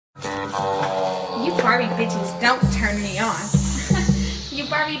You Barbie bitches don't turn me on. You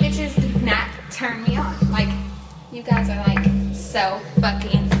Barbie bitches do not turn me on. Like, you guys are like so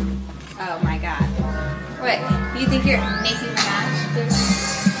fucking, oh my god. What, you think you're Nicki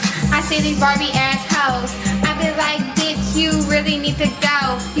Minaj? I see these Barbie ass hoes. I be like, bitch, you really need to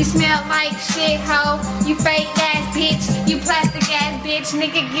go. You smell like shit, ho. You fake ass bitch. You plastic ass bitch.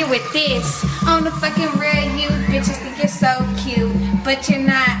 Nigga, get with this. On the fucking real, you bitches think you're so cute, but you're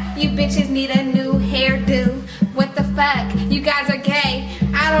not. You bitches need a new hairdo. What the fuck? You guys are gay.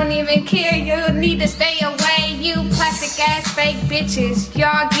 I don't even care. You need to stay away. You plastic ass fake bitches.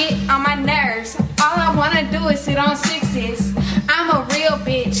 Y'all get on my nerves. All I wanna do is sit on sixes. I'm a real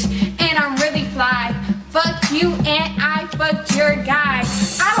bitch and I'm really fly. Fuck you and I fucked your guy.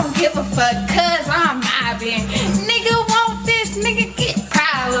 I don't give a fuck cause I'm mobbing. Nigga want this, nigga get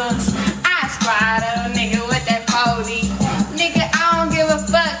problems. I spot a nigga with that 40. Nigga, I don't give a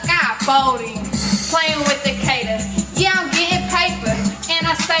fuck, I 40. Playing with the cater. Yeah, I'm getting paper. And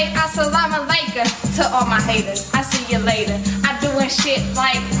I say assalamu alaikum to all my haters. I see you later. I doing shit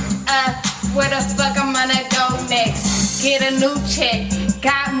like, where the fuck I'm gonna go next? Get a new check.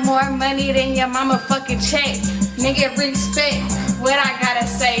 Got more money than your mama fucking check. Nigga, respect what I gotta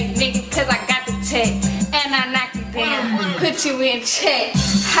say, nigga, cause I got the tech. And I knock you down, put you in check.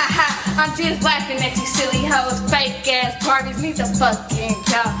 Haha, I'm just laughing at you silly hoes. Fake ass Barbies need to fucking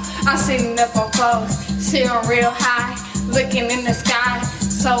go. I'm sitting up on foes, sitting real high, looking in the sky,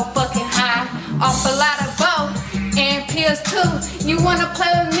 so fucking high. Off a lot of bow and pills too. You wanna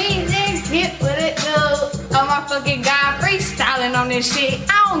play with me, then get with it, dude. Oh my fucking god, freestyling on this shit.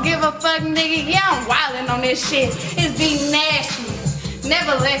 I don't give a fuck, nigga. Yeah, I'm wildin' on this shit. It's be nasty.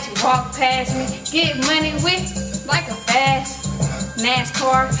 Never let you walk past me. Get money with like a fast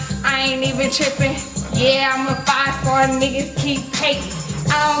NASCAR. I ain't even tripping. Yeah, I'm a 5-star. Niggas keep hating.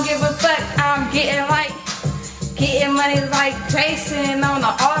 I don't give a fuck. I'm getting money like Jason on an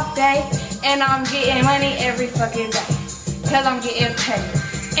off day. And I'm getting money every fucking day. Cause I'm getting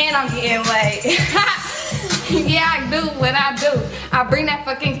paid. And I'm getting laid. Yeah, I do what I do. I bring that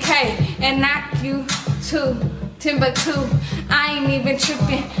fucking K and knock you to Timbuktu. I ain't even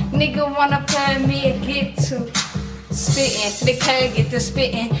tripping. Nigga wanna play me and get to spitting. The K get to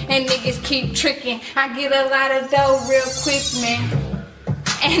spitting and niggas keep tricking. I get a lot of dough real quick, man.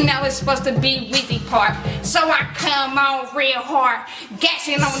 And now it's supposed to be Wheezy part. So I come on real hard,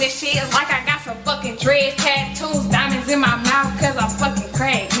 gassing on this shit like I got some fucking dreads, tattoos, diamonds in my mouth, cause I'm fucking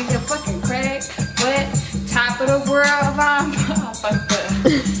Craig. Nigga, fucking Craig. What? Top of the world, I'm fucked up.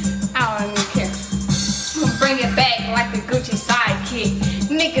 I don't even care. I'ma bring it back like the Gucci sidekick.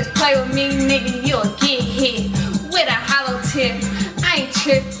 Niggas play with me, nigga, you'll get hit with a hollow tip. I ain't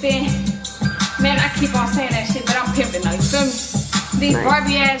tripping. Man, I keep on saying that shit, but I'm pimping though, you feel me? These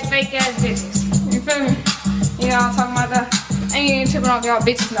Barbie ass, fake ass bitches. You feel me? You know what I'm talking about though? I ain't even tripping on y'all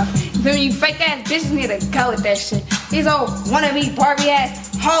bitches though. You feel me? You fake ass bitches need to go with that shit. These old wannabe Barbie ass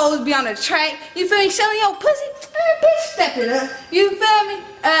hoes be on the track. You feel me? Selling your pussy? Bitch, step it up. You feel me?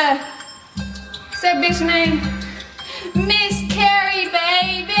 What's that bitch name? Miss